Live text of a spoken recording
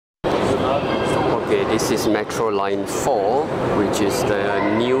This is Metro Line 4, which is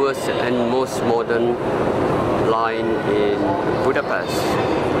the newest and most modern line in Budapest.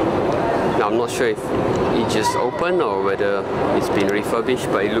 Now, I'm not sure if it just opened or whether it's been refurbished,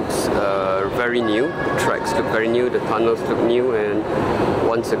 but it looks very new. The tracks look very new, the tunnels look new, and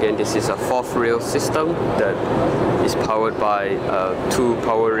once again this is a fourth rail system that is powered by two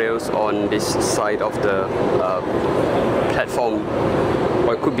power rails on this side of the platform.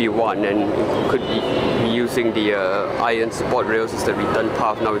 Or it could be one, and it could be using the iron support rails as the return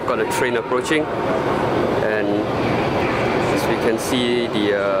path. Now we've got a train approaching, and as we can see,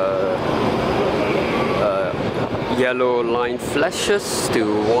 the yellow line flashes to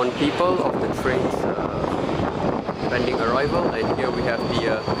warn people of the train's pending arrival. And here we have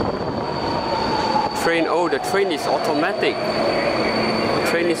the train. Oh, the train is automatic.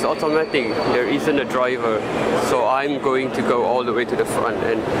 Train is automatic, there isn't a driver, so I'm going to go all the way to the front,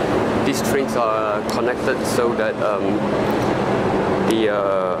 and these trains are connected so that the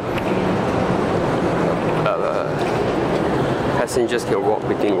passengers can walk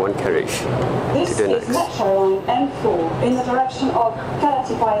between one carriage to the next. This is Metro Line M4 in the direction of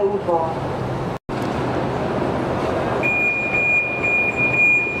Keleti pályaudvar.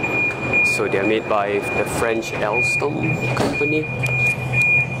 So they're made by the French Alstom company.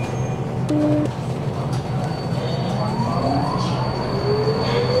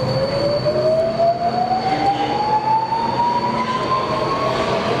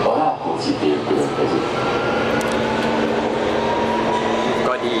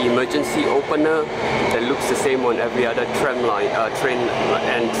 Emergency opener that looks the same on every other tram line, train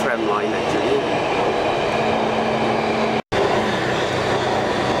and tram line actually.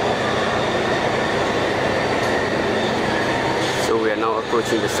 So we are now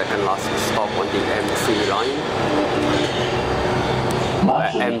approaching the second last stop on the M3 line.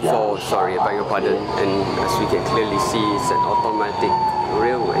 M4, sorry, I beg your pardon. And as we can clearly see, it's an automatic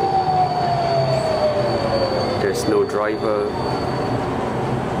railway. There's no driver.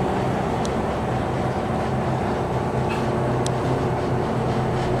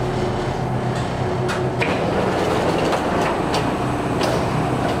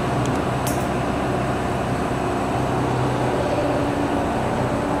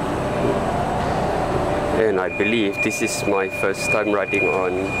 And I believe this is my first time riding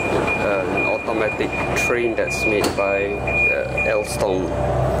on an automatic train that's made by Alstom.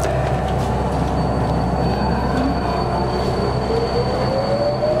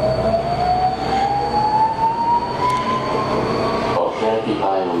 A keleti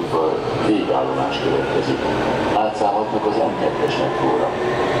pályaudvar végállomás következik. Átszállhatnak az M2-es metróra.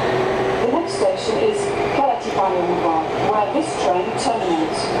 The next station is Keleti pályaudvar, where this train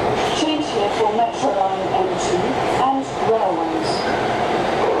terminates. Change here for Metro Line M2 and railways.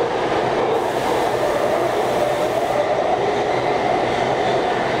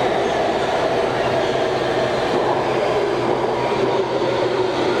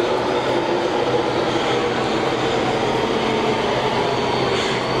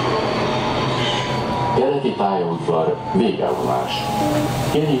 Keleti pályaudvar végállomás.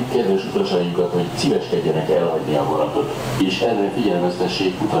 Kérjük kedves utasainkat, hogy szíveskedjenek elhagyni a vonatot, és erre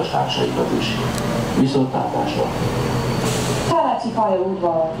figyelmeztessék utastársaikat is. Viszontlátásra! Keleti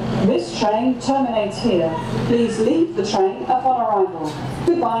pályaudvar. This train terminates here. Please leave the train upon arrival.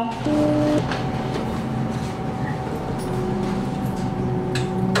 Goodbye.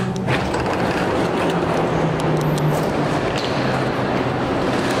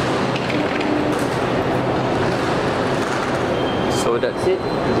 So that's it,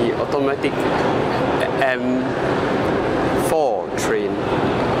 the automatic